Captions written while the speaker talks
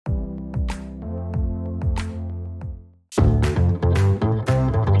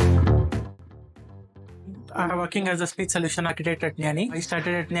I'm working as a speech solution architect at Gnani. I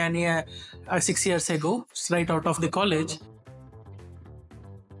started at Gnani 6 years ago, right out of the college.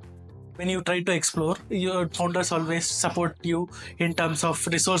 When you try to explore, your founders always support you in terms of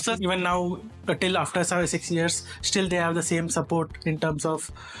resources. Even now, till after 6 years, still they have the same support in terms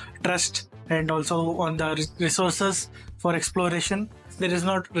of trust and also on the resources for exploration. There is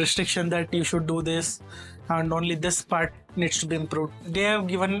not restriction that you should do this and only this part needs to be improved. They have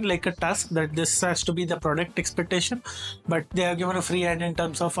given like a task that this has to be the product expectation, but they have given a free hand in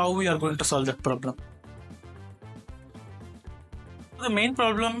terms of how we are going to solve that problem. The main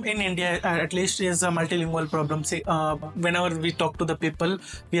problem in India, at least, is a multilingual problem. See, whenever we talk to the people,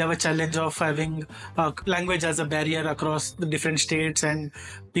 we have a challenge of having language as a barrier across the different states and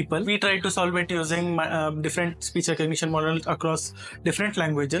people. We try to solve it using different speech recognition models across different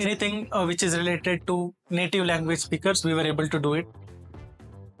languages. Anything which is related to native language speakers, we were able to do it.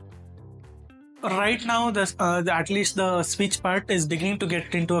 Right now, at least the speech part is beginning to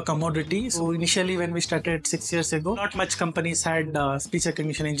get into a commodity. So initially, when we started 6 years ago, not much companies had speech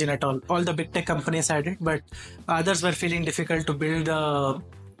recognition engine at all. All the big tech companies had it, but others were feeling difficult to build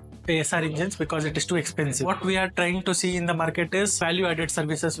ASR engines because it is too expensive. What we are trying to see in the market is value-added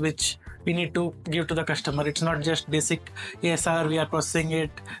services which we need to give to the customer. It's not just basic ASR, we are processing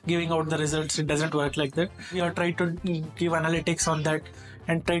it, giving out the results. It doesn't work like that. We are trying to give analytics on that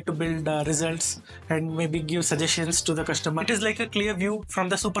and try to build results and maybe give suggestions to the customer. It is like a clear view from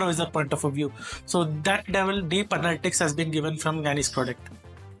the supervisor point of view. So that level deep analytics has been given from Gnani's product.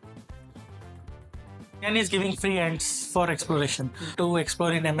 Gnani is giving free hands for exploration. To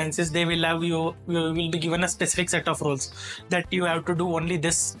explore in MNCs, they will have you will be given a specific set of roles that you have to do only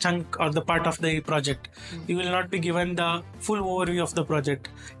this chunk or the part of the project. You will not be given the full overview of the project.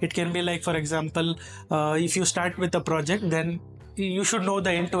 It can be like, for example, if you start with a project, then you should know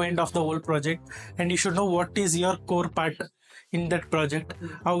the end-to-end of the whole project and you should know what is your core part in that project.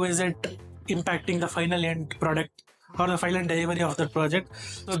 How is it impacting the final end product or the final delivery of the project?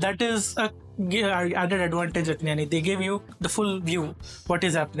 So that is a added advantage at Gnani. They give you the full view what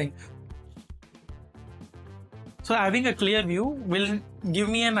is happening. So having a clear view will give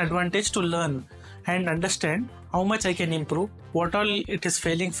me an advantage to learn and understand how much I can improve, what all it is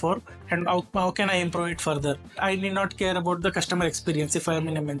failing for, and how can I improve it further. I need not care about the customer experience if I am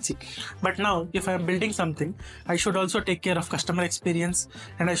in MNC. But now, if I am building something, I should also take care of customer experience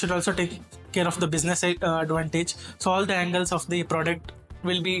and I should also take care of the business advantage. So all the angles of the product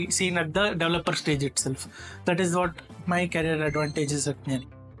will be seen at the developer stage itself. That is what my career advantage is at Gnani.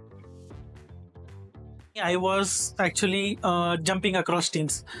 I was actually jumping across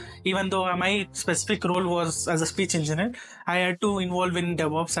teams. Even though my specific role was as a speech engineer, I had to involve in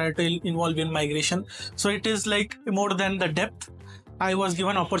DevOps, I had to involve in migration. So it is like more than the depth. I was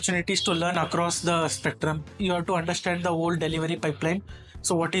given opportunities to learn across the spectrum. You have to understand the whole delivery pipeline.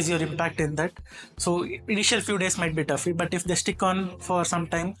 So what is your impact in that? So initial few days might be tough, but if they stick on for some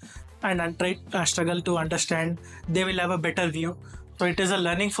time and try struggle to understand, they will have a better view. So it is a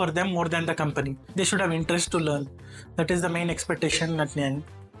learning for them more than the company. They should have interest to learn. That is the main expectation at Gnani.